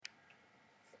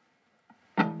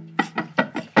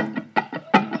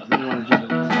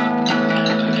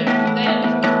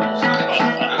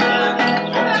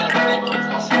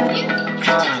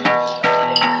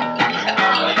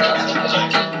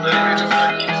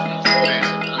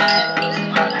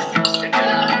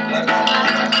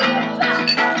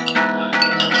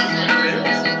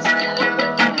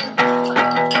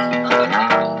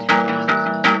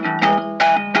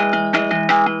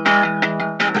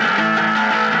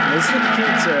Mystic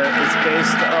Pizza is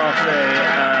based off a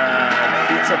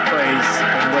pizza place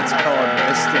in what's called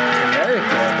Mystic,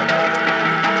 Connecticut.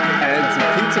 And it's a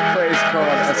pizza place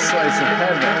called A Slice of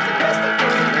Heaven.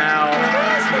 Now,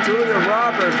 Julia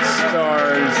Roberts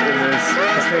stars in this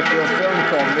particular film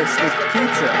called Mystic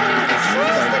Pizza. It's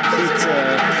like pizza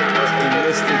in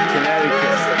Mystic,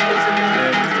 Connecticut.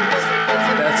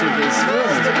 And that's what this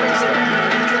film is based on.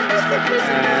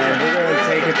 And we're going to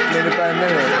take it minute by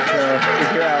minute to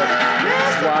figure out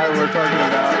why we're talking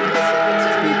about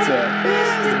pizza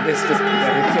in Mystic,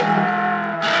 Connecticut.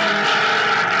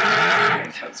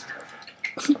 That's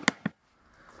perfect.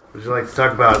 Would you like to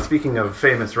talk about, speaking of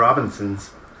famous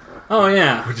Robinsons, Oh,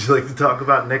 yeah. would you like to talk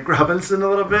about Nick Robinson a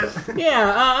little bit?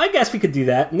 Yeah, I guess we could do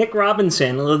that. Nick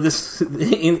Robinson, this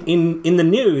in the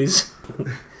news,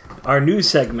 our news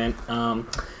segment,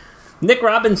 Nick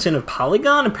Robinson of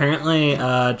Polygon apparently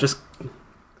just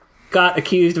got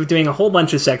accused of doing a whole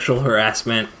bunch of sexual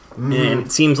harassment, and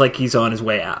it seems like he's on his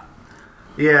way out.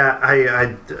 Yeah,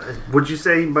 I would you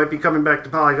say he might be coming back to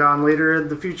Polygon later in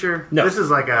the future? No. This is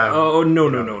like a... Oh,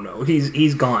 no.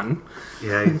 He's gone.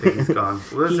 Yeah, you think he's gone.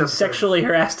 Well, He sexually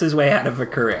harassed his way out of a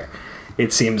career,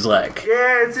 it seems like.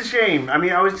 Yeah, it's a shame. I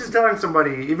mean, I was just telling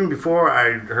somebody, even before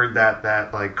I heard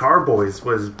that like, Carboys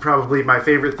was probably my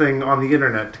favorite thing on the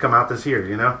internet to come out this year,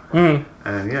 you know?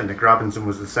 And yeah, Nick Robinson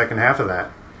was the second half of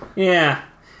that. Yeah.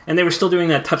 And they were still doing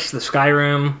that Touch the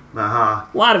Skyrim. Uh-huh.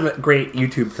 A lot of great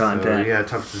YouTube content. So, yeah,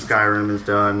 Touch the Skyrim is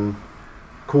done.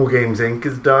 Cool Games Inc.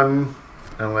 is done.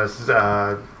 Unless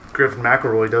Griffin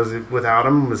McElroy does it without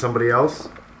him, with somebody else.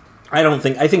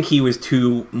 I think he was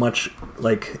too much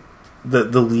like the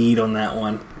lead on that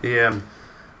one. Yeah.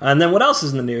 And then what else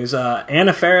is in the news?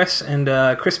 Anna Faris and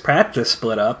Chris Pratt just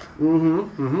split up.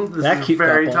 This That is a cute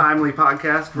very couple. timely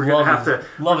podcast. We're gonna have to.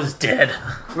 Love is dead.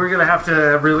 We're gonna have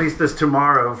to release this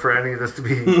tomorrow for any of this to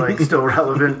be like still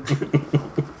relevant.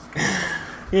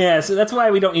 Yeah, so that's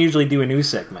why we don't usually do a news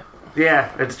segment.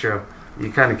 Yeah, it's true.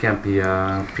 You kind of can't be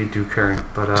too current.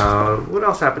 But what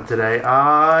else happened today?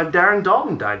 Darren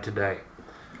Dalton died today.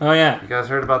 Oh yeah, You guys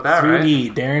heard about that, 3D,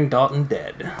 right? Darren Dalton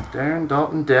dead. Darren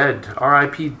Dalton dead.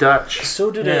 R.I.P. Dutch. So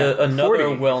did Yeah, 40 another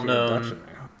for well-known Dutch.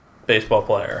 baseball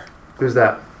player. Who's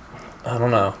that? I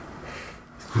don't know.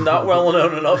 Not well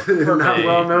known enough for Not me.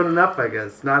 well known enough, I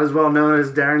guess. Not as well known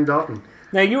as Darren Dalton.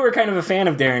 Now you were kind of a fan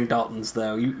of Darren Dalton's,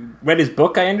 though. You read his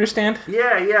book, I understand.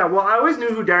 Yeah. Well, I always knew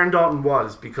who Darren Dalton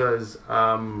was because,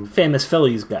 Famous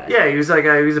Phillies guy. yeah, he was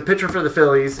a pitcher for the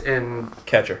Phillies, and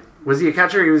Catcher. was he a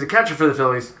catcher? He was a catcher for the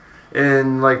Phillies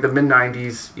in like the mid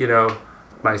 '90s. You know,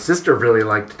 my sister really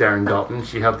liked Darren Dalton.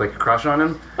 She had like a crush on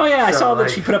him. Oh yeah, I So, saw that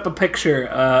like- she put up a picture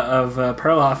of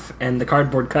Perloff and the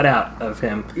cardboard cutout of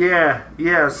him. Yeah.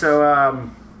 So,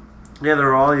 yeah, there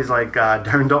were all these like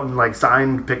Darren Dalton like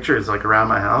signed pictures like around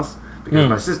my house because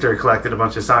my sister collected a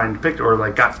bunch of signed pictures or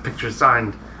like got pictures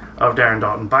signed of Darren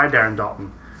Dalton by Darren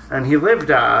Dalton, and he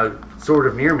lived sort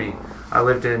of near me. I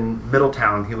lived in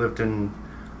Middletown. He lived in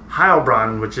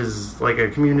Heilbronn, which is like a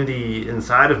community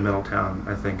inside of Middletown.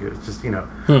 I think it was just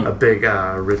a big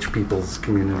rich people's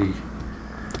community.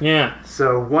 Yeah.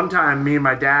 So one time, me and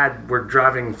my dad were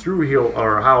driving through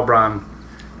Heilbronn,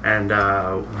 and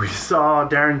we saw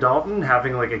Darren Dalton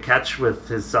having like a catch with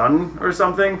his son or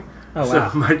something. Oh, wow.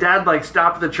 So my dad like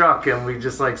stopped the truck, and we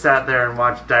just like sat there and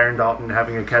watched Darren Dalton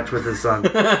having a catch with his son.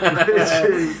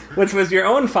 Which was your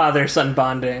own father-son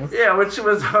bonding. Yeah, which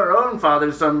was our own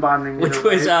father-son bonding. in Which a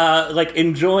was way. like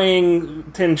enjoying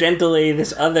tangentially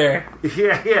this other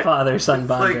yeah. father-son It's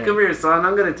bonding. like, come here, son.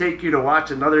 I'm going to take you to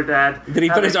watch another dad. Did he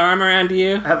put his arm around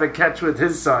you? have a catch with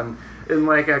his son in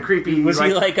like a creepy? Was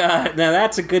he like, now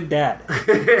that's a good dad?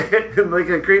 in like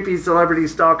a creepy celebrity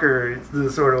stalker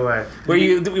sort of way? Were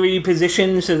you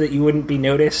positioned so that you wouldn't be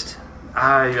noticed?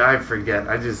 I forget.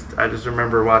 I just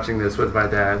remember watching this with my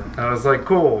dad. I was like,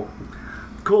 cool,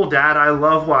 dad. I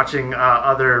love watching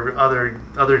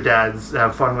other dads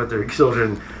have fun with their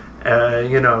children,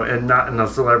 and not in a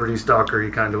celebrity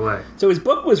stalkery kind of way. So his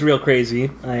book was real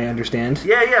crazy, I understand.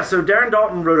 Yeah. So Darren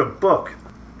Dalton wrote a book,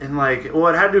 and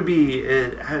it had to be.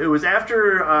 It was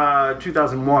after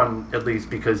 2001, at least,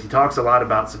 because he talks a lot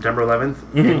about September 11th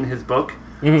in his book.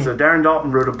 So Darren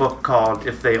Dalton wrote a book called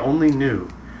 "If They Only Knew."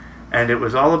 And it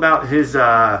was all about his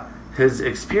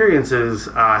experiences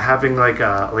having like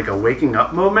a waking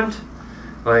up moment,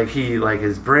 like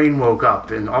his brain woke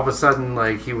up, and all of a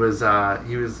sudden he was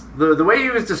the way he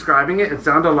was describing it. It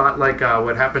sounded a lot like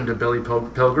what happened to Billy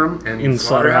Pilgrim in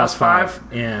Slaughterhouse 5.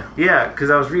 Yeah, because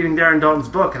I was reading Darren Dalton's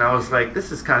book, and I was like, this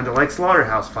is kind of like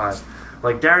Slaughterhouse 5.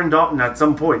 Like Darren Dalton at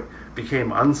some point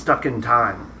became unstuck in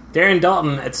time. Darren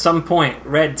Dalton at some point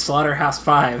read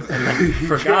Slaughterhouse-5 and then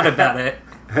forgot about it.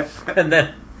 and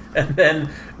then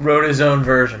wrote his own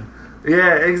version.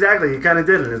 Yeah, exactly. He kind of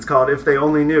did it. It's called If They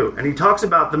Only Knew. And he talks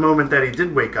about the moment that he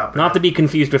did wake up. Not to be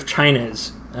confused with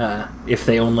China's If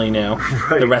They Only Knew,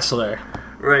 Right. the wrestler.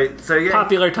 Right. So yeah,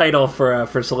 Popular title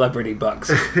for celebrity books.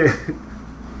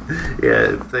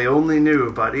 yeah, if they only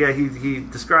knew. But yeah, he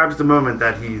describes the moment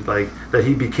that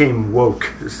he became woke,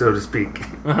 so to speak.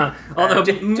 Although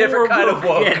Different more kind of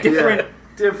woke. Yeah, different. Yeah,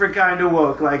 different kind of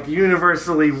woke, like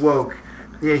universally woke.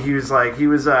 Yeah,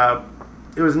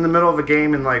 it was in the middle of a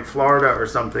game in like Florida or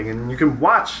something, and you can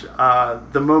watch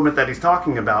the moment that he's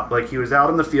talking about. Like he was out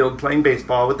in the field playing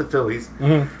baseball with the Phillies.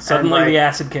 Suddenly and, like, the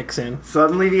acid kicks in.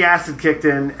 Suddenly the acid kicked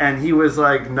in, and he was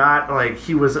like not like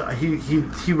he was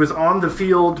on the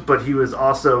field, but he was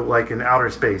also like in outer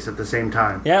space at the same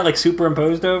time. Yeah, like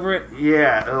superimposed over it.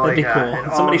 Yeah, like, That'd be cool. and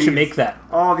all Somebody should these- make that.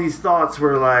 All these thoughts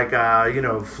were like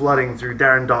flooding through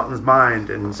Darren Dalton's mind,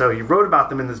 and so he wrote about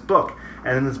them in this book.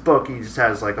 And in this book, he just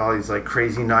has like all these like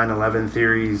crazy 9/11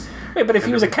 theories. Wait, but if he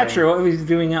and was a everything. catcher, what was he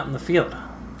doing out in the field?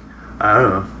 I don't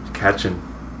know, catching.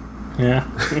 Yeah.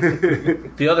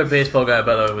 The other baseball guy,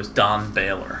 by the way, was Don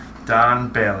Baylor. Don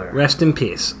Baylor. Rest in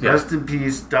peace. Rest in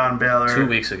peace, Don Baylor. 2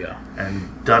 weeks ago.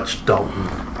 And Dutch Dalton.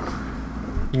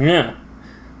 Yeah.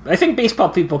 I think baseball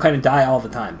people kind of die all the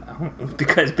time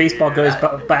because baseball goes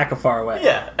back a far way.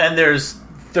 Yeah, and there's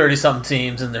 30-something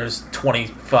teams, and there's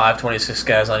 25, 26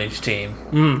 guys on each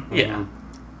team. Yeah.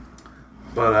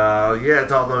 But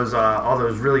it's all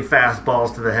those really fast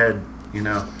balls to the head. You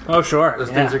know, Oh, sure. those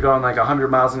yeah. things are going like 100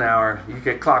 miles an hour. You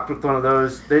get clocked with one of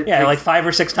those. It Yeah, takes, like 5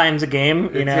 or 6 times a game. You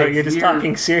It know, takes you're just years.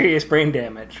 talking serious brain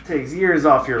damage. takes years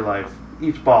off your life.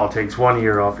 Each ball takes 1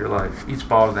 year off your life. Each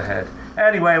ball to the head.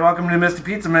 Anyway, welcome to Mr.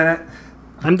 Pizza Minute.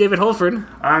 I'm David Holford.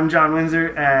 I'm John Windsor,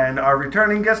 and our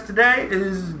returning guest today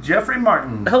is Jeffrey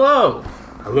Martin. Hello.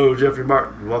 Hello, Jeffrey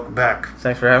Martin. Welcome back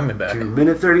Thanks for having me back. to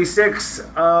minute 36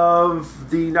 of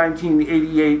the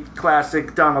 1988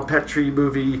 classic Donald Petrie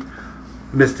movie,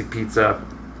 Mystic Pizza.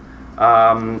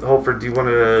 Holford, do you want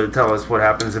to tell us what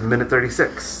happens in minute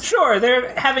 36? Sure,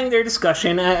 they're having their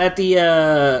discussion at the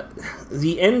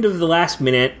end of the last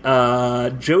minute.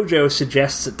 JoJo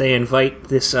suggests that they invite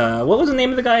this. What was the name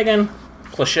of the guy again?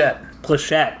 Plachette.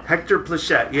 Plachette. Hector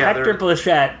Plachette. Yeah, Hector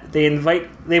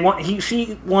Plachette.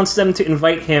 She wants them to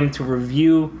invite him to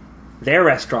review their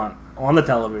restaurant on the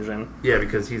television. Yeah,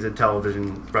 because he's a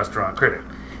television restaurant critic.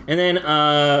 And then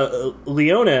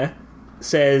Leona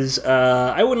says,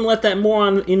 "I wouldn't let that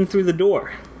moron in through the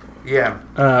door." Yeah.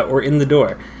 Or in the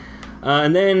door.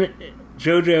 And then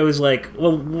JoJo is like,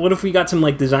 well, what if we got some,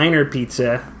 like, designer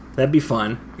pizza? That'd be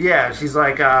fun. Yeah, she's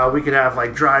like, we could have,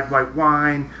 like, dried white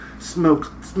wine, smoked,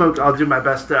 I'll do my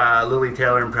best Lily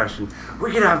Taylor impression.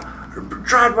 We could have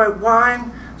dried white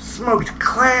wine, smoked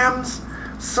clams,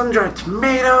 sun-dried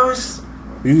tomatoes.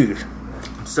 Ew.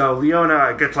 So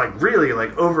Leona gets, like, really,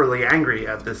 like, overly angry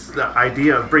at this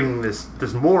idea of bringing this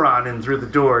moron in through the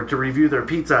door to review their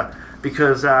pizza,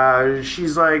 because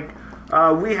she's like,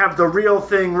 we have the real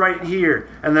thing right here.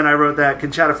 And then I wrote that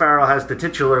Conchata Farrell has the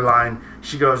titular line.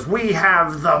 She goes, we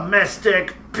have the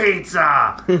Mystic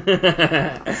Pizza.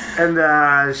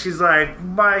 And she's like,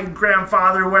 my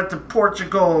grandfather went to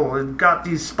Portugal and got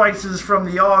these spices from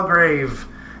the Algarve.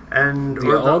 And The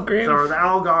Algarve? or the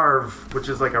Algarve, which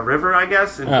is like a river, I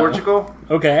guess, in Portugal,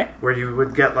 Okay. where you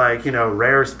would get, like, you know,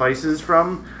 rare spices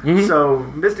from. Mm-hmm. So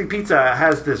Mystic Pizza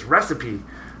has this recipe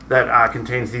that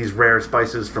contains these rare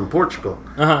spices from Portugal.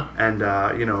 Uh-huh. And,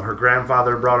 her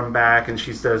grandfather brought them back, and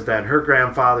she says that her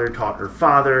grandfather taught her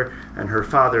father, and her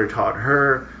father taught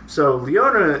her. So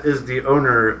Leona is the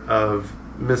owner of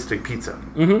Mystic Pizza.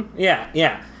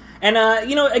 Yeah. And,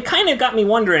 it kind of got me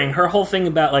wondering, her whole thing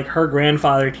about, like, her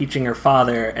grandfather teaching her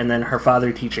father, and then her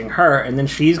father teaching her, and then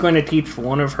she's going to teach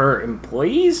one of her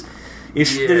employees?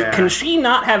 Yeah. Can she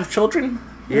not have children?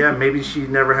 Yeah, maybe she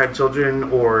never had children,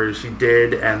 or she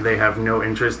did, and they have no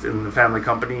interest in the family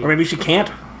company. Or maybe she can't?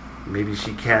 Maybe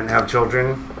she can't have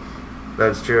children.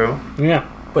 That's true. Yeah.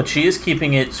 But she is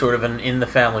keeping it sort of an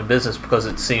in-the-family business because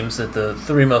it seems that the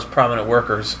 3 most prominent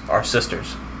workers are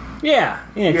sisters. Yeah,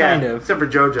 kind of. Except for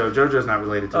JoJo. JoJo's not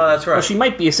related to Oh, them. that's right. Well, she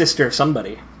might be a sister of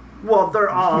somebody. Well, they're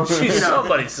all She's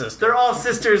somebody's sister. they're all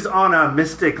sisters on a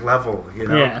mystic level, you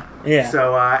know. Yeah.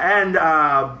 So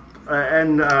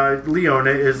and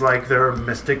Leona is like their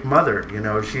mystic mother. You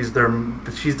know, she's their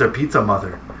pizza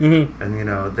mother,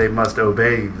 and they must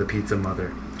obey the pizza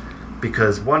mother,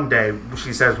 because one day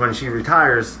she says when she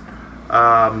retires,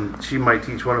 she might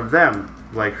teach one of them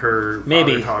like her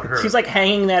Maybe. father taught her. She's like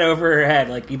hanging that over her head,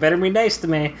 like, you better be nice to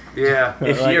me. Yeah.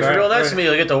 If Like, you're right, real nice right. to me,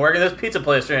 you'll get to work in this pizza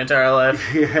place for your entire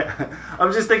life. Yeah.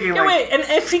 I'm just thinking, Yeah, like, wait, and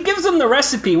if she gives them the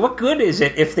recipe, what good is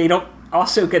it if they don't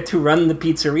also get to run the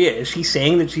pizzeria? Is she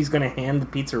saying that she's going to hand the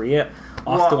pizzeria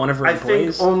off to one of her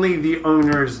employees? I think only the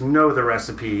owners know the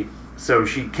recipe, so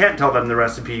she can't tell them the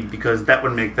recipe because that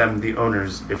would make them the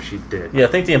owners if she did. Yeah, I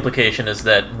think the implication is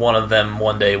that one of them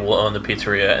one day will own the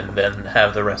pizzeria and then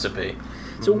have the recipe.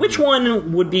 So which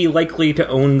one would be likely to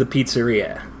own the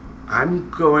pizzeria? I'm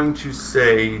going to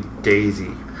say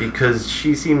Daisy because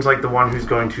she seems like the one who's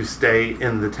going to stay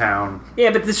in the town.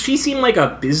 Yeah, but does she seem like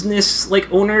a business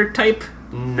owner type?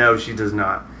 No, she does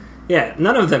not. Yeah,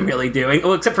 none of them really do.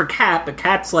 Well, except for Kat, but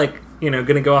Kat's going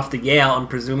to go off to Yale and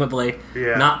presumably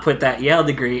not put that Yale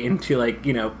degree into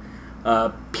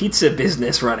pizza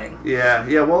business running.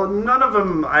 Yeah. Well, none of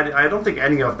them. I don't think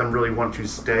any of them really want to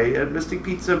stay at Mystic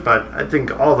Pizza, but I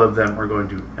think all of them are going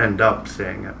to end up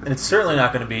staying at. It's certainly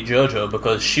not going to be JoJo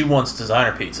because she wants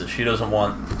designer pizza. She doesn't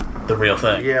want the real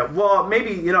thing. Yeah. Well,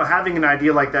 maybe having an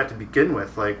idea like that to begin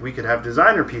with, like we could have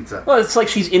designer pizza. Well, it's like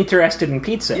she's interested in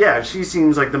pizza. Yeah, she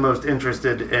seems like the most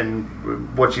interested in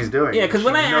what she's doing. Yeah, because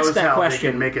when I asked that question,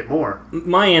 they can make it more.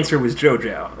 My answer was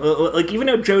JoJo. Even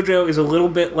though JoJo is a little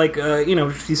bit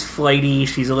she's flighty,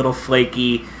 she's a little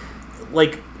flaky,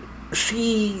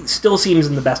 she still seems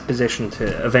in the best position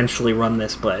to eventually run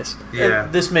this place. Yeah.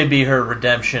 This may be her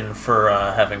redemption for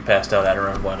having passed out at her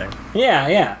own wedding.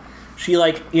 Yeah. She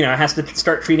has to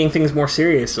start treating things more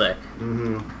seriously.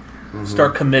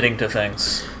 Start committing to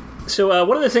things. So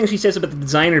one of the things she says about the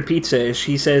designer pizza is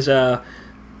she says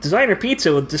designer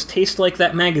pizza will just taste like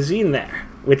that magazine there,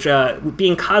 which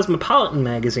being Cosmopolitan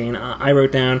magazine, I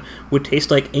wrote down, would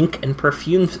taste like ink and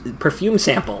perfume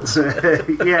samples.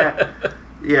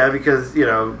 Yeah, because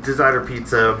designer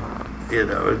pizza,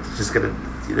 it's just gonna,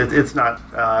 it's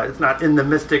not in the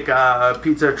Mystic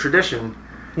pizza tradition.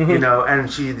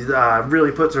 And she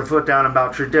really puts her foot down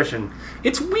about tradition.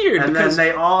 It's weird and because then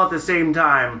they all at the same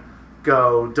time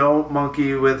go, "Don't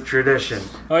monkey with tradition."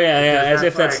 Oh yeah, as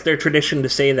if that's that's their tradition to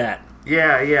say that.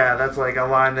 Yeah, that's like a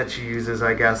line that she uses,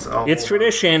 I guess. It's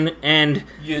tradition, and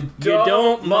you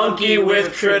don't monkey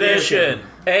with tradition.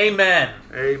 Amen.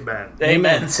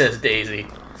 Amen, says Daisy.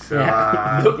 So,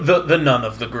 the nun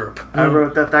of the group. I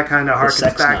wrote that kind of harkens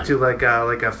sex back nun. to like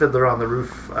a Fiddler on the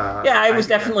Roof. I was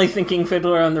definitely thinking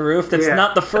Fiddler on the Roof. That's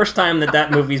not the first time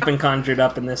that movie's been conjured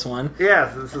up in this one.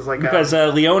 Yeah, this is like because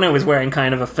Leona was wearing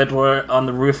kind of a Fiddler on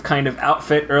the Roof kind of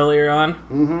outfit earlier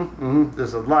on.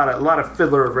 There's a lot of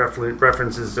Fiddler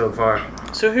references so far.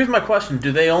 So here's my question: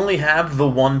 do they only have the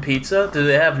one pizza? Do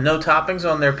they have no toppings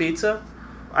on their pizza?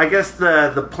 I guess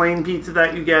the plain pizza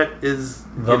that you get is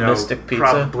the Mystic Pizza.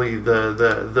 Probably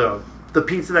the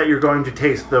pizza that you're going to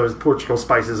taste those Portugal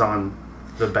spices on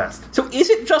the best. So is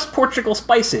it just Portugal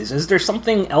spices? Is there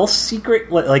something else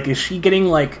secret? Like is she getting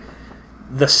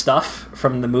the stuff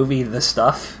from the movie The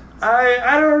Stuff?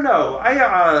 I don't know. I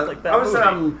was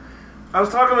movie.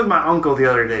 talking with my uncle the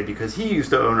other day because he used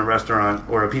to own a restaurant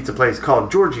or a pizza place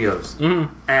called Giorgio's,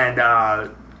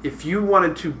 and if you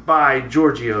wanted to buy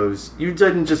Giorgio's, you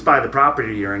didn't just buy the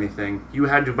property or anything. You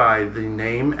had to buy the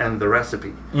name and the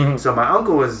recipe. So my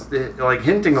uncle was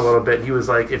hinting a little bit. He was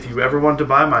like, if you ever want to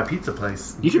buy my pizza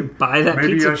place, you should buy that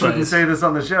maybe pizza I shouldn't place. say this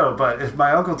on the show, but if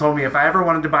my uncle told me if I ever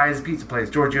wanted to buy his pizza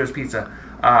place, Giorgio's Pizza,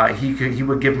 he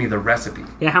would give me the recipe.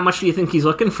 Yeah, how much do you think he's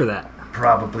looking for that?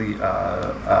 Probably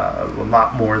a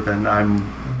lot more than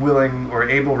I'm willing or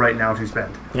able right now to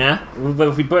spend. Yeah? But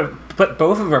if we put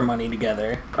both of our money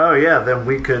together... Oh, yeah, then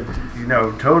we could,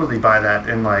 totally buy that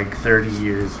in 30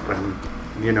 years when,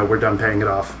 we're done paying it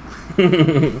off.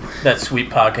 That sweet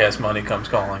podcast money comes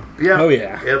calling. Yeah. Oh,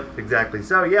 yeah. Yep, exactly.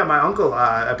 So, yeah, my uncle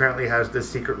apparently has this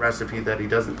secret recipe that he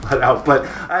doesn't let out. But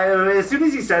as soon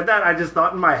as he said that, I just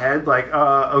thought in my head,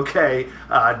 okay,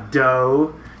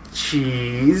 dough,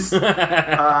 cheese,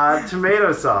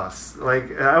 tomato sauce.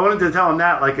 I wanted to tell him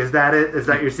that. Is that it? Is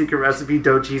that your secret recipe?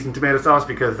 Dough, cheese, and tomato sauce?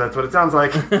 Because that's what it sounds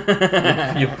like.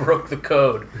 You broke the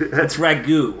code. It's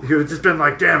ragu. He would have just been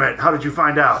like, "Damn it! How did you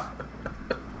find out?"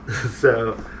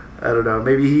 So I don't know.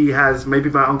 Maybe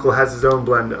my uncle has his own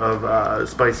blend of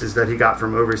spices that he got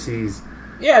from overseas.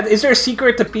 Yeah, is there a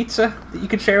secret to pizza that you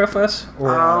could share with us?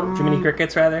 Or Jiminy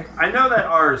Crickets, rather? I know that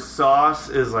our sauce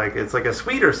is it's like a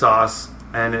sweeter sauce,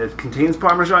 and it contains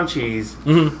Parmesan cheese,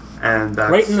 and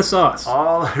that's right in the sauce.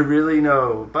 all I really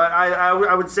know. But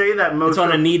I would say that It's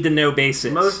on a need-to-know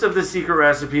basis. Most of the secret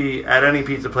recipe at any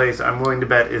pizza place, I'm willing to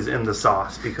bet, is in the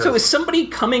sauce. Because So is somebody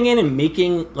coming in and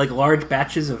making large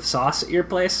batches of sauce at your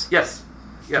place? yes,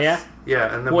 Yes.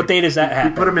 Yeah? And then What day does that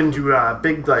happen? We put them into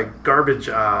big like garbage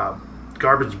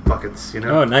buckets. You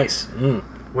know. Oh, nice. Mm.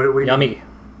 What do you Yummy. mean?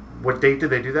 What date did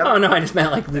they do that? Oh, no, I just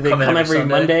meant like, do they come every Sunday?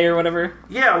 Monday or whatever?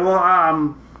 Yeah,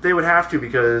 well, they would have to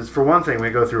because, for one thing, we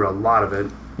go through a lot of it.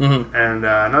 Mm-hmm. And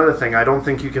another thing, I don't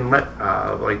think you can let,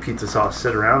 like, pizza sauce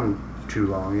sit around too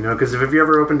long, you know? Because if you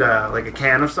ever opened, like, a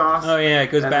can of sauce... Oh, yeah,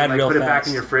 it goes and bad then, like, real put fast. it back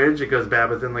in your fridge, it goes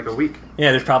bad within, like, a week. Yeah,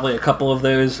 there's probably a couple of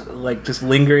those, like, just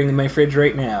lingering in my fridge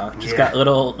right now. Just got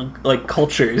little, like,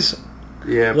 cultures.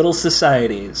 Yeah. Little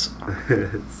societies.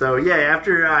 So, yeah,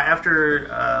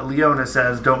 after Leona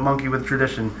says, don't monkey with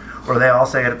tradition, or they all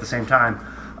say it at the same time,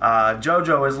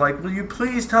 Jojo is like, will you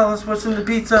please tell us what's in the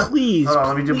pizza? Please, Hold on,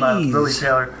 let me do my Lily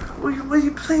Taylor. Will you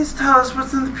please tell us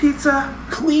what's in the pizza?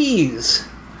 Please.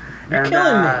 You're And,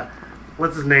 killing me.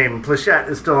 what's his name? Plachette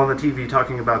is still on the TV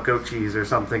talking about goat cheese or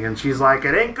something, and she's like,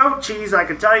 it ain't goat cheese, I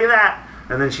can tell you that.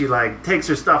 And then she, like, takes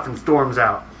her stuff and storms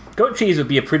out. Goat cheese would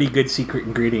be a pretty good secret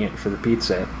ingredient for the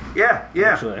pizza. Yeah.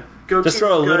 Actually. Goat Just cheese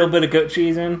throw a is little good. bit of goat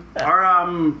cheese in.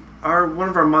 Our one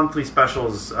of our monthly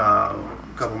specials a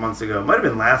couple months ago, might have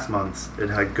been last month's, it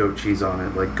had goat cheese on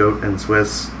it, like goat and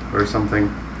Swiss or something.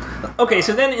 Okay,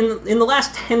 so then in the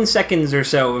last 10 seconds or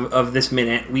so of this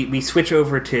minute, we switch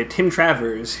over to Tim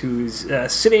Travers, who's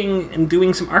sitting and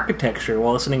doing some architecture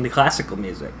while listening to classical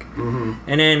music. Mm-hmm.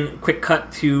 And then quick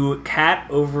cut to Kat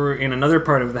over in another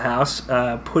part of the house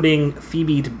putting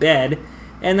Phoebe to bed,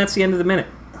 and that's the end of the minute.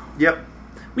 Yep.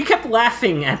 We kept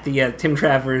laughing at the Tim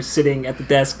Travers sitting at the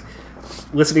desk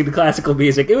listening to classical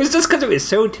music. It was just because it was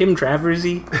so Tim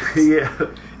Travers-y. Yeah.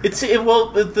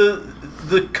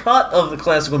 The cut of the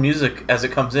classical music as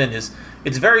it comes in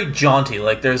it's very jaunty.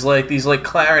 Like there's like these like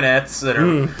clarinets that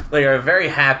are very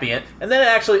happy, and then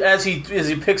actually as he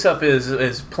picks up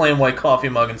his plain white coffee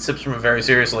mug and sips from it very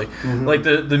seriously, like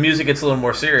the music gets a little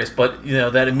more serious. But you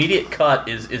know that immediate cut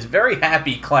is very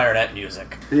happy clarinet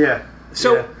music. Yeah.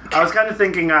 So- yeah. I was kind of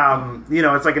thinking,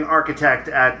 it's like an architect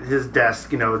at his desk,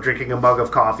 drinking a mug of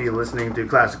coffee, listening to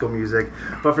classical music.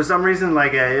 But for some reason,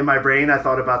 like in my brain, I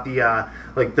thought about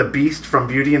the Beast from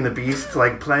Beauty and the Beast,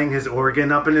 like playing his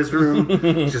organ up in his room,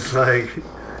 just like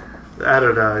I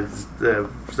don't know.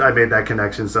 I made that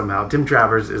connection somehow. Tim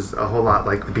Travers is a whole lot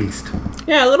like the Beast.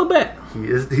 Yeah, a little bit.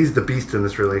 He's the Beast in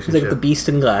this He's relationship. like the Beast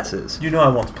in glasses. You know, I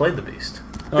once played the Beast.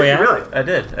 Oh, yeah? Really? I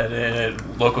did at a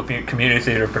local community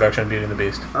theater production of Beauty and the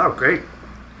Beast. Oh, great.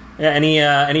 Yeah,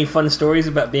 any fun stories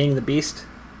about being the Beast?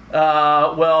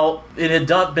 Well, it had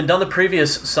been done the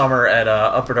previous summer at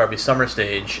Upper Darby Summer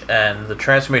Stage, and the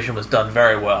transformation was done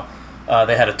very well.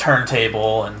 They had a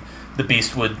turntable, and the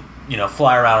Beast would,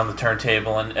 fly around on the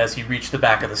turntable, and as he reached the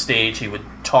back of the stage, he would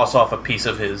toss off a piece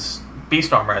of his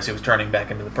Beast armor as he was turning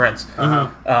back into the Prince.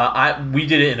 We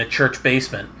did it in a church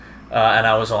basement. And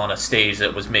I was on a stage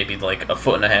that was maybe like a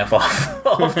foot and a half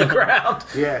off the ground.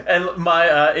 Yeah. And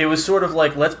it was sort of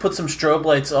like, let's put some strobe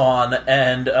lights on,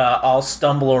 and I'll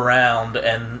stumble around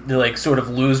and like sort of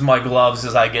lose my gloves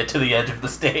as I get to the edge of the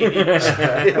stage.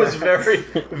 It was very,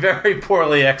 very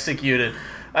poorly executed.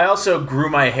 I also grew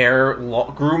my hair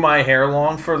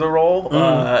long for the role.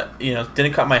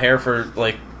 Didn't cut my hair for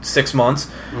like 6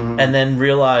 months, and then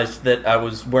realized that I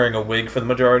was wearing a wig for the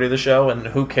majority of the show, and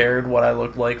who cared what I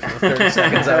looked like for the 30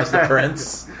 seconds I was the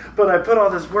Prince. But I put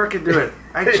all this work into it.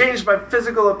 I changed my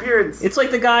physical appearance. It's like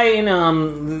the guy in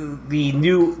the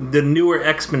newer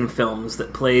X-Men films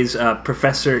that plays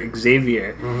Professor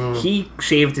Xavier. He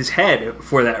shaved his head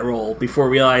for that role before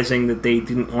realizing that they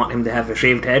didn't want him to have a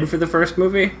shaved head for the first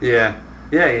movie. Yeah.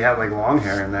 Yeah, he had like long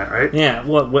hair in that, right? Yeah,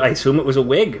 well, I assume it was a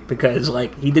wig because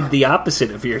like he did the opposite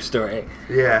of your story.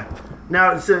 Yeah.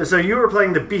 Now, so you were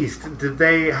playing the Beast. Did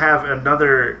they have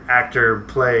another actor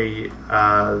play?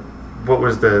 What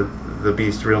was the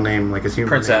Beast's real name? Like his human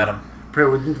Prince name?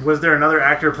 Adam. Was there another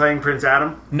actor playing Prince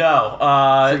Adam? No.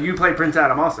 So you played Prince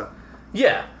Adam also.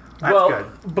 Yeah. That's well,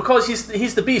 good. Because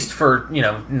he's the Beast for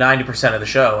 90% of the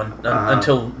show, and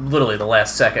until literally the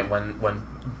last second when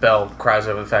Belle cries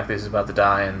over the fact that he's about to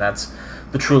die, and that's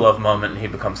the true love moment, and he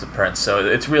becomes the prince. So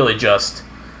it's really just,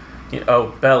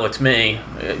 oh, Belle, it's me.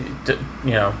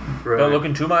 Right. Belle, look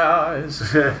into my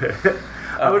eyes.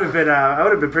 I would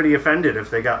have been pretty offended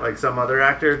if they got like some other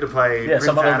actor to play. Yeah, Prince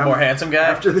some other Adam more handsome guy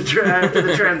after the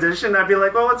transition. I'd be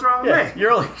like, well, what's wrong with me?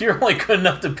 You're only good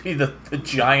enough to be the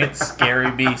giant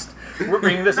scary Beast. We're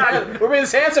bringing this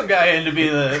handsome guy in to be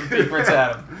Prince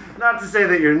Adam. Not to say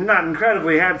that you're not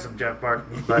incredibly handsome, Jeff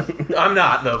Martin, but I'm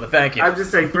not though. But thank you. I'm just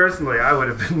saying personally, I would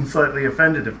have been slightly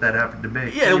offended if that happened to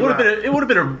me. Yeah, it would have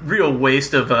been a real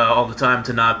waste of all the time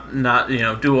to not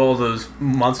do all those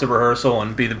months of rehearsal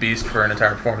and be the Beast for an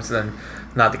entire performance, and then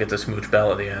not to get the smooch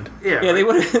bell at the end. Yeah, they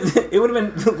would. It would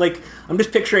have been like, I'm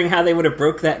just picturing how they would have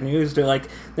broke that news. They're like,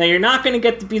 now you're not going to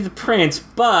get to be the prince,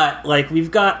 but like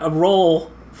we've got a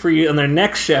role for you on their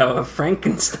next show of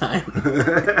Frankenstein.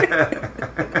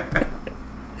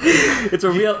 It's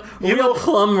a real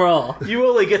plum role. You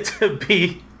only get to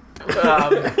be.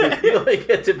 You only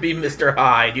get to be Mr.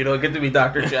 Hyde. You don't get to be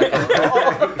Dr. Jekyll.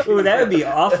 Ooh, that would be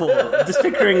awful. Just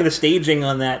picturing the staging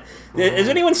on that. Has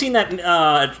anyone seen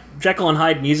that Jekyll and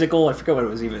Hyde musical? I forget what it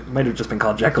was even. It might have just been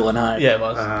called Jekyll and Hyde. Yeah, it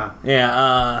was.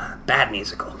 Bad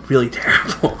musical. Really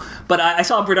terrible. But I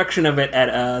saw a production of it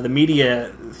at the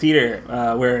Media Theater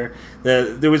where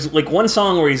there was like one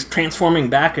song where he's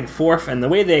transforming back and forth, and the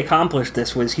way they accomplished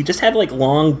this was he just had like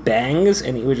long bangs,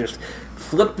 and he would just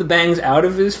flip the bangs out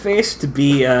of his face to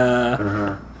be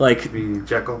like To be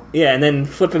Jekyll. Yeah, and then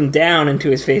flip him down into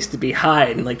his face to be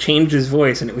Hyde, and like change his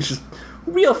voice, and it was just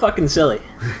real fucking silly.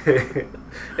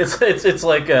 It's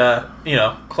like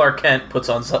Clark Kent puts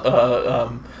on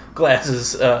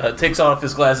glasses, takes off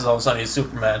his glasses, all of a sudden he's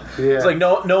Superman. Yeah. It's like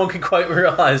no one can quite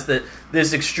realize that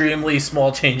this extremely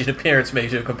small change in appearance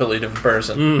makes you a completely different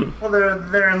person. Well,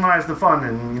 therein lies the fun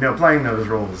in playing those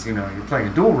roles. You're playing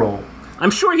a dual role. I'm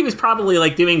sure he was probably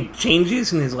like doing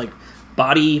changes in his like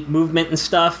body movement and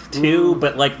stuff too,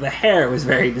 but like the hair was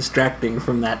very distracting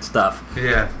from that stuff.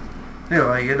 Yeah.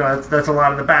 That's a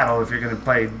lot of the battle if you're going to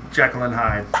play Jekyll and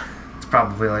Hyde. It's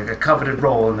probably like a coveted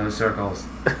role in those circles.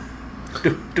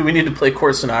 Do we need to play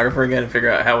Court Stenographer again and figure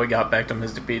out how we got back to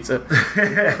Mystic Pizza?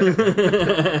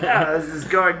 Yeah, this is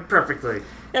going perfectly.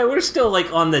 Yeah, we're still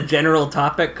like on the general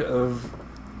topic of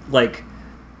like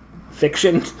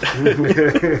fiction.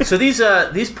 So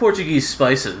these Portuguese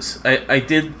spices, I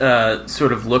did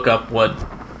sort of look up what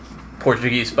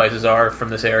Portuguese spices are from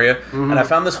this area, and I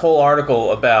found this whole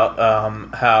article about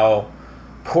how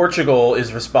Portugal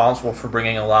is responsible for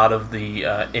bringing a lot of the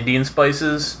Indian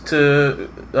spices to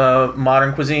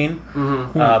modern cuisine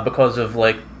because of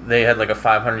like they had like a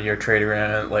 500-year trade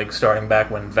agreement, like starting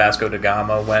back when Vasco da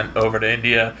Gama went over to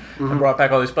India and brought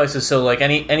back all these spices. So like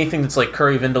anything that's like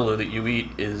curry vindaloo that you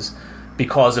eat is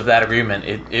because of that agreement.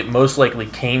 It most likely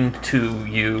came to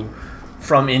you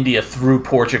from India through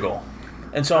Portugal.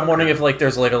 And so I'm wondering if like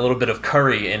there's like a little bit of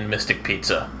curry in Mystic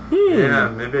Pizza. Yeah,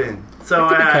 maybe. So That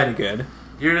could be kind of good.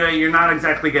 You're not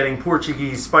exactly getting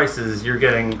Portuguese spices. You're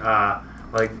getting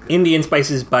like Indian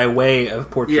spices by way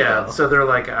of Portugal. yeah. So they're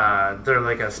like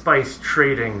a spice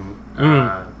trading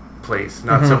place,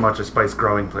 not so much a spice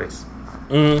growing place.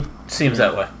 Seems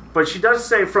that way. But she does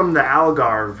say from the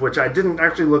Algarve, which I didn't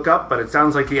actually look up, but it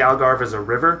sounds like the Algarve is a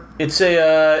river. It's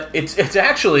it's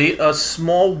actually a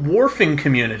small wharfing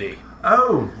community.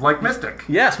 Oh, like Mystic.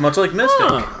 Yes, much like Mystic.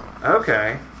 Huh.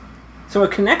 Okay. So a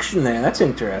connection there. That's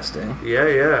interesting. Yeah.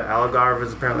 Algarve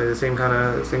is apparently the same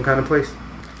kind of place.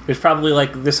 There's probably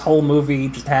like this whole movie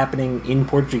just happening in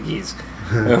Portuguese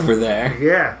over there,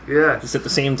 Yeah. just at the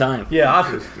same time.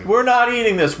 Yeah, we're not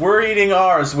eating this. We're eating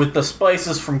ours with the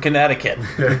spices from Connecticut.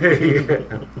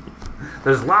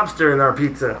 There's lobster in our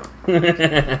pizza.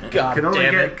 God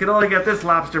Can only get this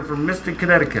lobster from Mystic,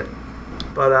 Connecticut.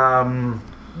 But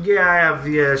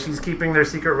she's keeping their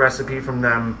secret recipe from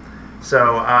them.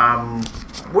 So,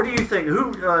 what do you think?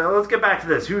 Let's get back to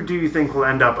this. Who do you think will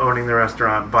end up owning the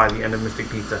restaurant by the end of Mystic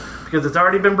Pizza? Because it's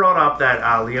already been brought up that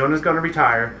Leona's going to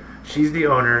retire. She's the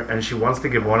owner, and she wants to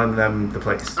give one of them the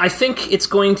place. I think it's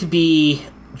going to be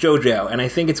JoJo, and I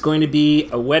think it's going to be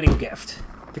a wedding gift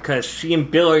because she and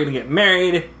Bill are going to get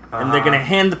married, and they're going to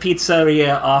hand the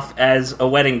pizzeria off as a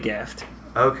wedding gift.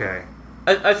 Okay.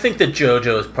 I think that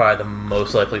JoJo is probably the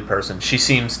most likely person. She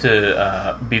seems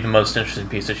to be the most interesting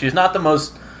pizza. She's not the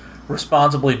most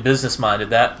responsibly business-minded.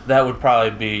 That would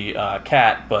probably be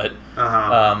Kat, but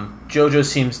JoJo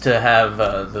seems to have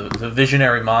the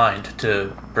visionary mind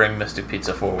to bring Mystic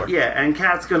Pizza forward. Yeah, and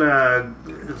Kat's gonna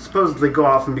supposedly go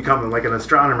off and become like an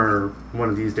astronomer one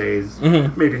of these days.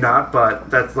 Maybe not, but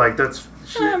it's not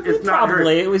her.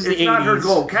 Probably. It was the It's not her 80s.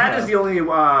 goal. Kat Yeah. is the only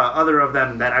other of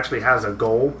them that actually has a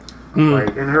goal, like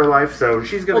in her life. So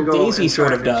she's gonna Well, go. Daisy and try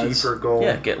sort of to achieve does. her goal.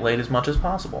 Yeah, get laid as much as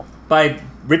possible. By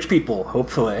rich people,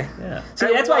 hopefully. Yeah. See,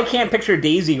 that's why I can't picture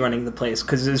Daisy running the place,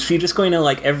 because is she just going to,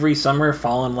 like, every summer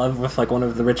fall in love with, like, one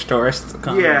of the rich tourists?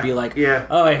 And be like,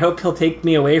 oh, I hope he'll take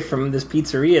me away from this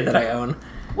pizzeria that I own.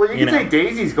 Well, you can know. say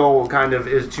Daisy's goal kind of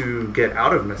is to get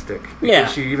out of Mystic. Because Yeah.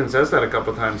 she even says that a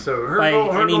couple times. So her By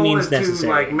goal any means is necessary. to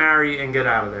like marry and get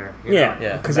out of there. you know?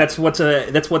 Yeah, because that's what's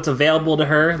available to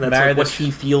her. That's Marry like what this-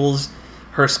 she feels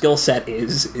her skill set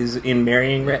is in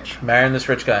marrying rich. Marrying this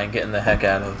rich guy and getting the heck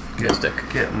out of Mystic.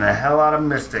 Getting the hell out of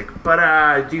Mystic.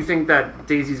 But do you think that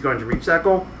Daisy's going to reach that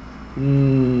goal?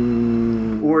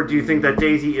 Or do you think that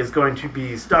Daisy is going to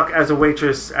be stuck as a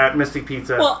waitress at Mystic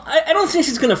Pizza? Well, I don't think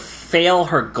she's going to fail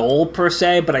her goal per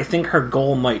se, but I think her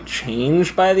goal might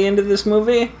change by the end of this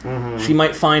movie. Mm-hmm. She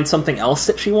might find something else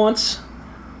that she wants.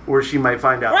 Or she might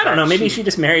find out. Or I don't know, maybe she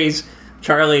just marries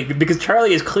Charlie, because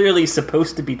Charlie is clearly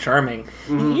supposed to be charming.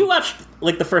 Mm-hmm. You watched,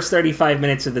 like, the first 35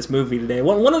 minutes of this movie today.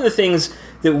 One of the things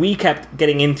that we kept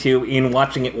getting into in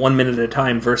watching it 1 minute at a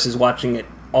time versus watching it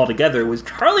all together was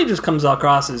Charlie just comes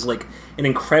across as, like, an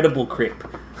incredible creep.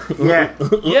 Yeah.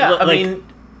 Yeah, I mean,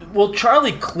 well,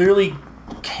 Charlie clearly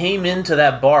came into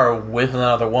that bar with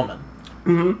another woman.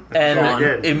 Mm-hmm.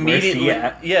 And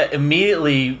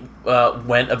immediately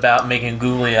went about making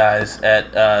googly eyes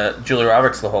at Julia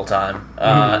Roberts the whole time.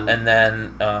 And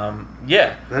then,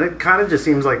 Then it kind of just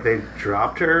seems like they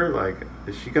dropped her. Like,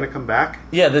 is she going to come back?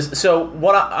 Yeah, so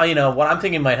what I'm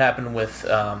thinking might happen with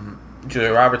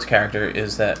Julia Roberts' character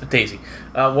is that Daisy.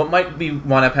 What might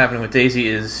wind up happening with Daisy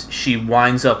is she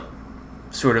winds up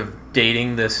sort of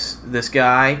dating this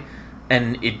guy,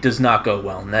 and it does not go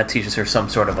well, and that teaches her some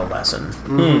sort of a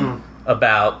lesson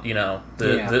about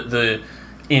the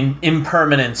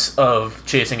impermanence of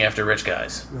chasing after rich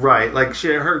guys. Right, like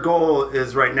her goal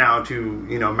is right now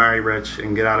to marry rich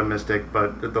and get out of Mystic,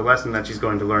 but the lesson that she's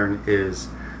going to learn is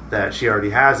that she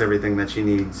already has everything that she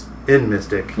needs in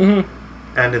Mystic,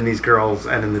 and in these girls,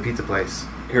 and in the pizza place.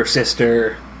 Her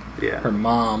sister, yeah, her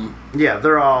mom. Yeah,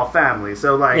 they're all family.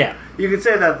 So, you could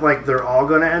say that, like, they're all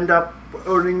going to end up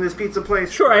owning this pizza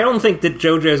place. Sure, I don't think that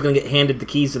JoJo is going to get handed the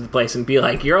keys to the place and be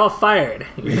like, "You're all fired."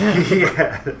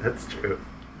 Yeah, that's true.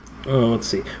 Oh, let's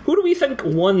see. Who do we think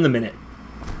won the minute?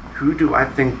 Who do I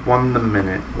think won the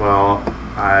minute? Well,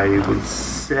 I would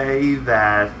say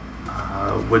that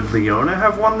would Leona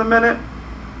have won the minute?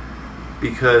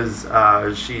 Because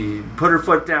she put her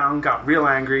foot down, got real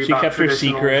angry. She kept her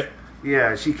secret.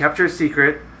 Yeah, she kept her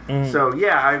secret. So,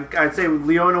 yeah, I'd say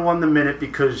Leona won the minute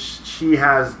because she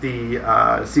has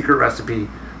the secret recipe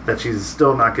that she's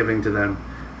still not giving to them,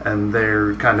 and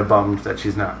they're kind of bummed that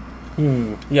she's not.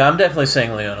 Yeah, I'm definitely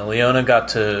saying Leona. Leona got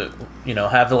to,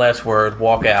 have the last word,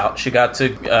 walk out. She got to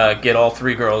get all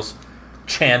three girls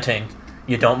chanting,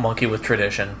 "You don't monkey with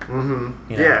tradition."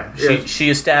 Mm-hmm. She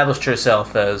established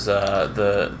herself as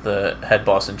the head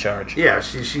boss in charge. Yeah,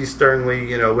 she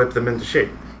sternly, whipped them into shape.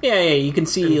 Yeah, you can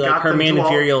see like her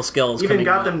managerial skills. Even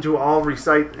got them to all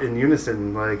recite in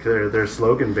unison, like their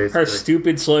slogan, basically. Her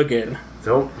stupid slogan: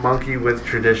 "Don't monkey with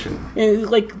tradition." And,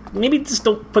 like, maybe just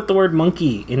don't put the word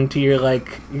monkey into your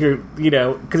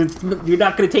because you're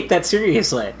not going to take that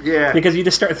seriously. Yeah. Because you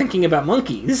just start thinking about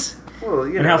monkeys. Well,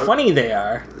 and how funny they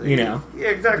are, Yeah,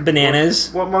 exactly.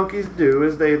 Bananas. What monkeys do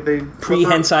is they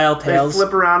prehensile tails. They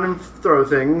flip around and throw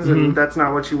things, and that's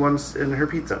not what she wants in her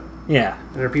pizza. Yeah.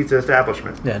 In her pizza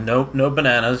establishment. Yeah, no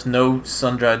bananas, no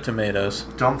sun-dried tomatoes.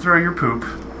 Don't throw your poop.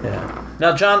 Yeah.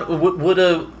 Now, John, would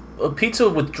a pizza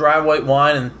with dry white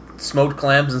wine and smoked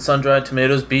clams and sun-dried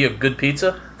tomatoes be a good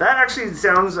pizza? That actually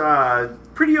sounds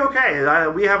pretty okay.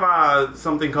 We have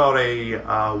something called a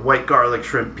white garlic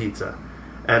shrimp pizza.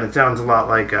 And it sounds a lot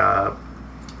like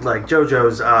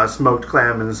JoJo's smoked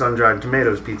clam and sun-dried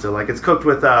tomatoes pizza. Like, it's cooked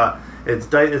with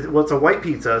it's a white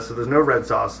pizza, so there's no red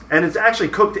sauce, and it's actually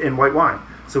cooked in white wine.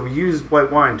 So we use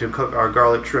white wine to cook our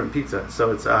garlic shrimp pizza.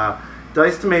 So it's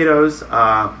diced tomatoes,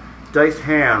 diced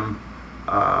ham,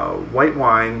 white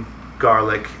wine,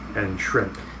 garlic, and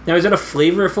shrimp. Now, is it a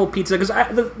flavorful pizza?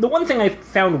 Because the one thing I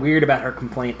found weird about her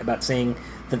complaint about saying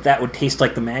that would taste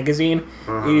like the magazine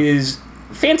is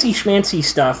fancy schmancy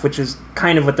stuff, which is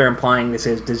kind of what they're implying this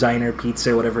is, designer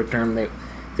pizza, whatever term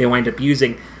they wind up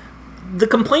using. The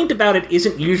complaint about it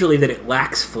isn't usually that it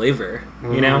lacks flavor,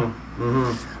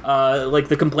 like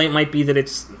the complaint might be that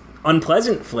it's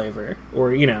unpleasant flavor,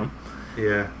 or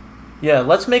Yeah,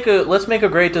 let's make a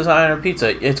great designer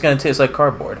pizza. It's going to taste like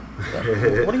cardboard.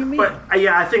 What do you mean? But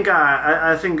I think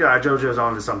JoJo's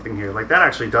onto something here. Like, that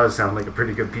actually does sound like a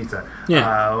pretty good pizza.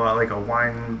 Yeah, like a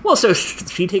wine. Well, so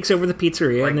she takes over the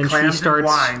pizzeria, and then she starts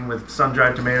wine with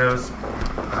sun-dried tomatoes.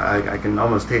 I can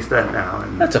almost taste that now.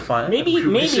 And that's a fine. Maybe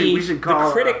we should call,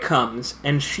 the critic comes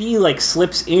and she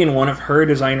slips in one of her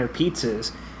designer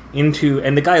pizzas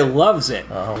and the guy loves it.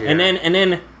 Oh. Yeah. And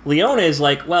then Leona is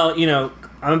like, well,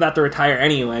 I'm about to retire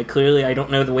anyway. Clearly, I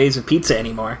don't know the ways of pizza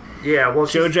anymore. Yeah, well,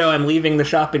 JoJo, I'm leaving the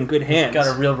shop in good hands.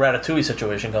 Got a real Ratatouille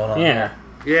situation going on. Yeah.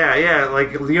 Here. Yeah.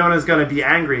 Like, Leona's going to be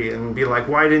angry and be like,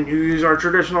 "Why didn't you use our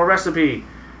traditional recipe?"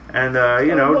 And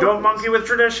don't monkey with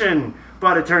tradition.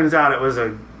 But it turns out it was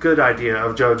a good idea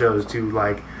of JoJo's to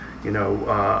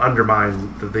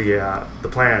undermine the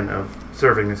plan of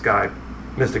serving this guy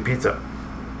Mystic Pizza.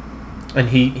 And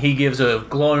he gives a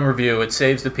glowing review. It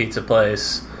saves the pizza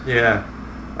place. Yeah.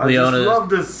 I Leona- just love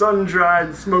this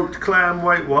sun-dried smoked clam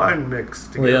white wine mix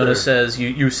together. Leona says,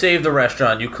 you saved the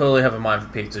restaurant. You clearly have a mind for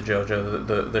pizza,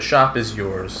 Jojo. The shop is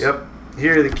yours. Yep.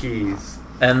 Here are the keys.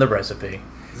 And the recipe.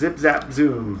 Zip, zap,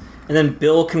 zoom. And then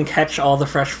Bill can catch all the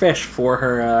fresh fish for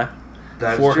her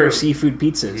That's for true. her seafood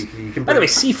pizzas. He can By the way, bring-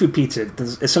 seafood pizza,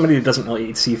 as somebody who doesn't really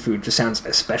eat seafood, just sounds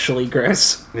especially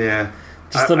gross. Yeah.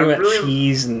 Just I looking at really-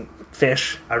 cheese and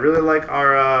fish. I really like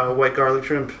our white garlic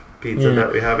shrimp pizza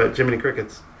that we have at Jiminy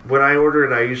Cricket's. When I order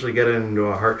it, I usually get it into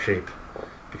a heart shape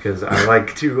because I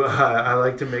like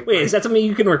to make. Wait, is that something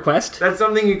you can request? That's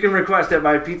something you can request at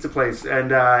my pizza place,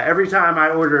 and every time I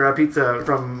order a pizza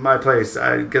from my place,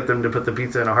 I get them to put the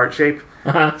pizza in a heart shape,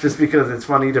 just because it's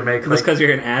funny to make. Just because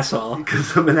you're an asshole.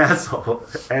 Because I'm an asshole,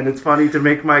 and it's funny to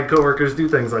make my coworkers do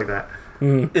things like that.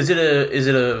 Is it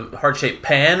a heart-shaped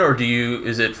pan, or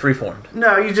is it freeformed?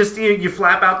 No, you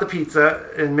flap out the pizza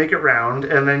and make it round,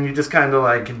 and then you just kind of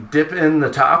like dip in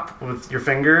the top with your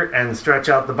finger and stretch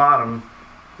out the bottom,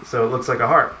 so it looks like a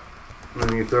heart. And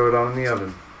then you throw it on in the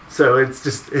oven. So it's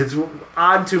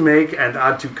odd to make and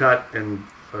odd to cut, and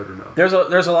I don't know.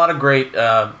 There's a lot of great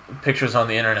pictures on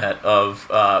the internet of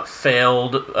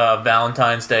failed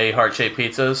Valentine's Day heart-shaped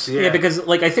pizzas. Yeah, because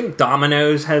like I think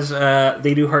Domino's has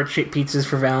they do heart-shaped pizzas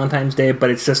for Valentine's Day, but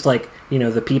it's just like,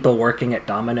 the people working at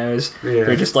Domino's. Yeah.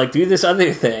 They're just like, do this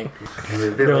other thing.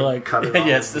 They're like- cut it off.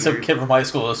 Yeah, it's some kid from high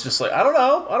school is just like, I don't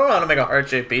know how to make a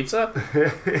heart-shaped pizza.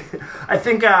 I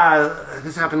think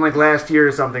this happened like last year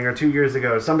or something, or 2 years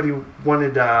ago. Somebody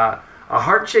wanted a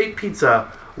heart-shaped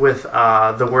pizza with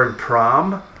the word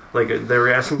prom. Like they were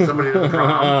asking somebody to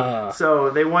prom. So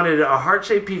they wanted a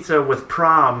heart-shaped pizza with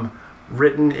prom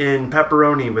written in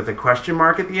pepperoni with a question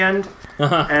mark at the end.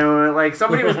 And like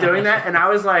somebody was doing that, and I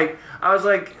was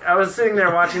sitting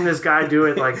there watching this guy do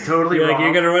it like totally You're wrong. like,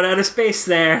 you're gonna run out of space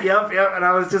there. Yep, and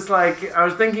I was just like, I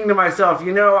was thinking to myself,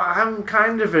 I'm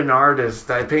kind of an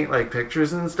artist. I paint like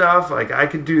pictures and stuff. Like I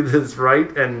could do this right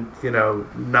and,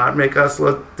 not make us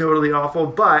look totally awful.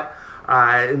 But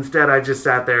instead I just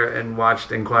sat there and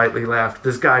watched and quietly laughed.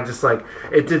 This guy just like,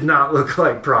 it did not look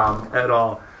like prom at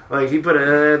all. Like he put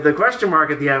the question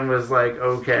mark at the end was like,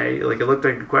 okay, like it looked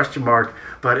like a question mark,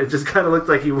 but it just kind of looked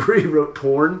like he wrote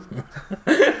porn.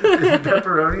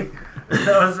 Pepperoni.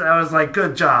 I was like,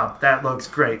 good job. That looks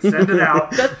great. Send it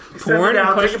out. Porn and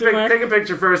question mark? Take a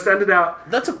picture first. Send it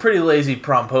out. That's a pretty lazy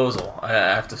promposal, I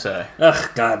have to say. Ugh,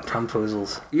 God,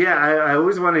 promposals. Yeah, I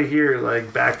always want to hear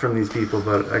like back from these people,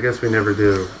 but I guess we never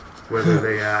do. Whether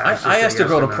they, I asked a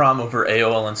girl to prom over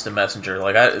AOL Instant Messenger.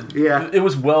 It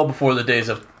was well before the days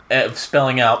of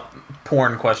spelling out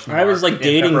porn question mark. I was like in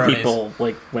dating pepperonis. people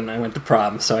like when I went to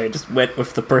prom, so I just went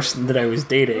with the person that I was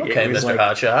dating. Okay, It was Mr. like,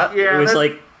 Hotshot. Yeah, it was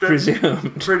that's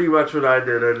presumed. pretty much what I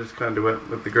did. I just kind of went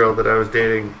with the girl that I was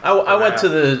dating.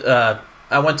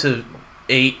 I went to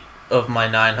 8 of my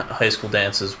 9 high school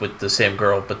dances with the same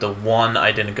girl, but the one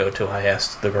I didn't go to, I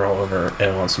asked the girl over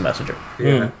AOL Instant Messenger.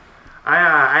 Yeah.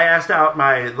 I asked out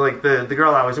my the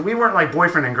girl I was. We weren't like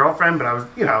boyfriend and girlfriend, but I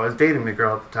was dating the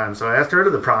girl at the time. So I asked her to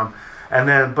the prom,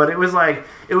 but it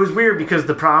was weird because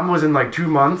the prom was in like 2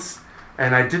 months,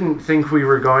 and I didn't think we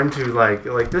were going to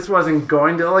like this wasn't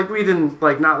going to we didn't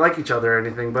not like each other or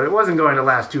anything, but it wasn't going to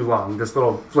last too long. This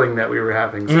little fling that we were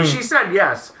having. So she said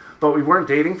yes, but we weren't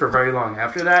dating for very long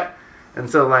after that, and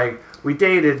so we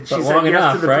dated. She But said long yes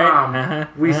enough, to the right? prom.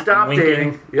 We stopped Winking.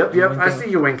 dating. Yep. I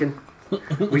see you winking.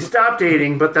 We stopped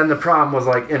dating, but then the prom was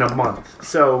in a month.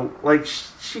 So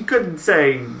she couldn't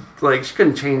say she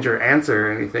couldn't change her answer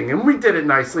or anything. And we did it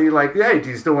nicely. Hey, do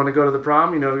you still want to go to the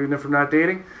prom? Even if we're not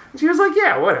dating. And she was like,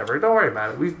 yeah, whatever. Don't worry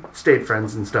about it. We stayed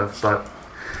friends and stuff. But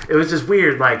it was just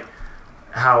weird,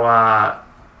 how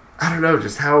I don't know,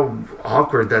 just how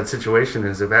awkward that situation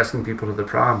is of asking people to the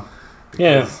prom.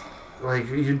 Yeah.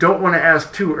 You don't want to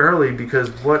ask too early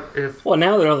because what if... Well,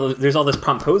 now there's all this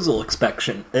promposal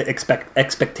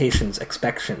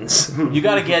expectations. You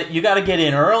gotta get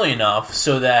in early enough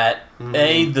so that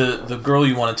A, the girl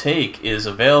you want to take is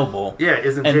available,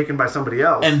 isn't taken by somebody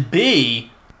else. and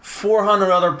B,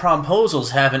 400 other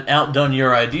promposals haven't outdone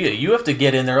your idea. You have to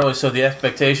get in there early so the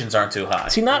expectations aren't too high.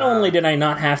 See, not only did I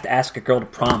not have to ask a girl to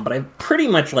prom, but I pretty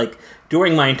much,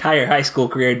 during my entire high school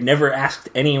career, never asked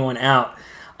anyone out.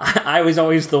 I was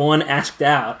always the one asked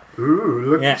out. Ooh,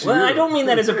 look at you. Well, I don't mean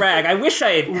that as a brag. I wish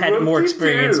I had more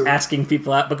experience do? asking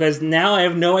people out, because now I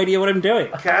have no idea what I'm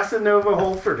doing. Casanova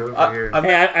Holford over here.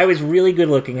 I was really good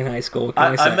looking in high school. What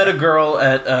can I say? I met a girl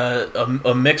at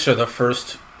a mixer the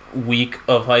first week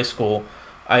of high school.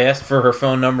 I asked for her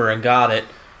phone number and got it,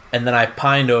 and then I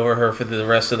pined over her for the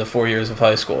rest of the 4 years of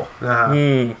high school.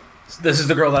 This is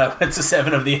the girl that I went to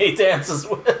 7 of the 8 dances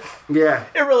with. Yeah.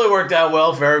 It really worked out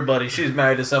well for everybody. She's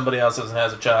married to somebody else and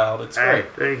has a child. It's Hey,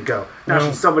 great. there you go. Now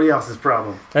she's somebody else's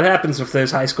problem. That happens with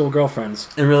those high school girlfriends.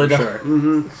 It really For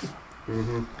does.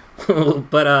 sure.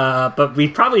 But we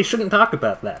probably shouldn't talk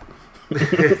about that.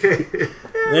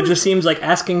 It just seems like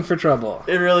asking for trouble.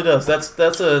 It really does.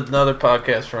 That's another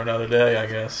podcast for another day, I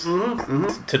guess.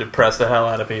 To depress the hell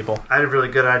out of people. I had a really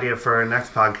good idea for our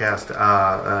next podcast.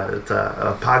 It's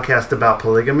a podcast about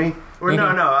polygamy. Or a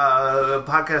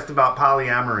podcast about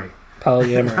polyamory.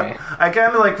 Polyamory. I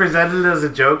kind of like presented it as a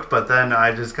joke, but then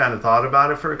I just kind of thought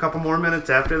about it for a couple more minutes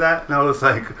after that, and I was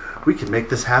like, we can make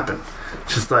this happen.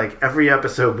 Just like every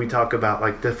episode we talk about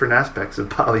like different aspects of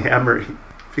polyamory.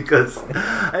 Because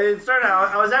it started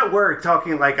out, I was at work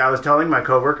talking, like I was telling my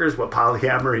coworkers what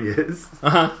polyamory is.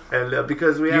 Uh-huh. And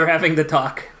because we You're having the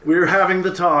talk. we were having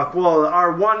the talk. Well,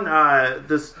 our one,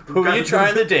 Who are you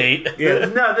trying to date?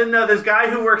 No, this guy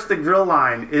who works the grill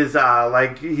line is,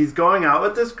 he's going out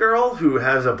with this girl who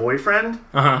has a boyfriend.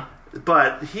 Uh-huh.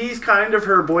 But he's kind of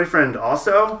her boyfriend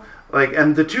also. Like,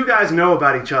 and the two guys know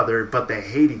about each other, but they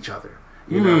hate each other.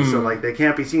 You know, so like they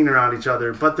can't be seen around each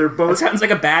other, but they're both. That sounds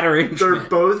like a bad arrangement. They're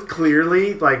both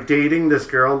clearly like dating this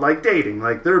girl, like dating,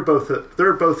 like they're both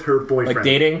her boyfriend. Like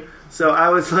dating. So I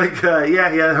was like,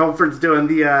 yeah. Holford's doing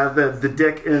the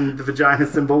dick and the vagina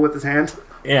symbol with his hand.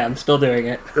 Yeah, I'm still doing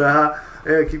it. Yeah,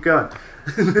 keep going.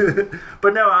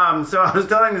 But no, so I was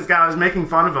telling this guy, I was making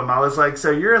fun of him. I was like,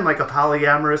 so you're in like a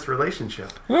polyamorous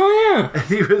relationship. Oh yeah. And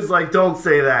he was like, don't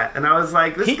say that. And I was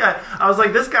like,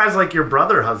 this guy's like your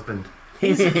brother husband.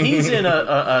 He's in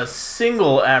a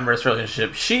single amorous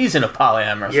relationship. She's in a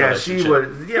polyamorous relationship. She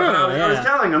would. Yeah, but I was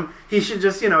telling him he should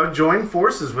just join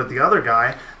forces with the other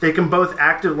guy. They can both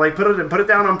put it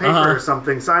down on paper or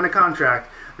something. Sign a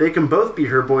contract. They can both be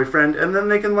her boyfriend, and then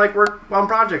they can like work on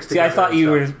projects together. See, I thought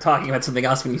you were talking about something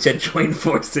else when you said join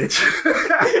forces.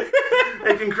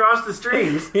 They can cross the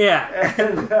streams. Yeah.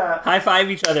 And, high five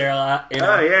each other a lot. You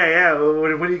know? Oh yeah.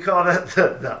 What do you call that?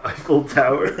 The Eiffel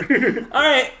Tower. All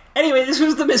right. Anyway, this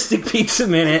was the Mystic Pizza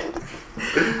Minute.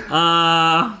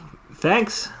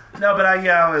 Thanks. No, but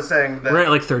I was saying that We're at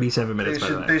like 37 minutes, by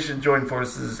the way. they should join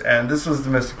forces, and this was the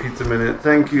Mystic Pizza Minute.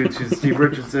 Thank you to Steve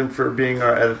Richardson for being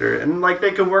our editor, and like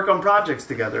they could work on projects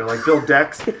together, like build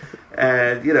decks,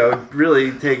 and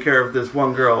really take care of this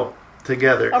one girl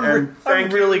together. I'm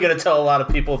really going to tell a lot of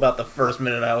people about the first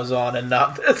minute I was on and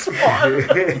not this one.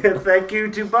 Thank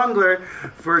you to Bungler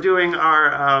for doing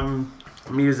our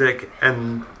music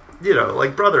and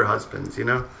like brother husbands.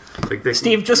 Like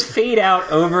Steve, just fade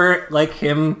out over like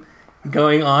him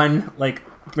going on like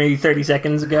maybe 30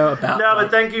 seconds ago about. No, but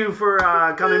thank you for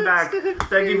coming back.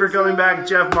 Thank you for coming back,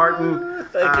 Jeff Martin.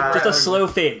 Just a slow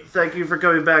fade. Thank you for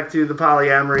coming back to the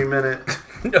Polyamory Minute.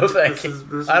 No, thank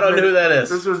you. I don't know who that is.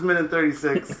 This was minute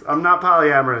 36. I'm not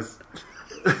polyamorous.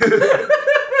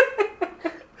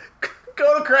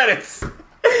 Go to credits.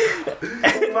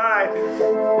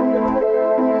 Bye.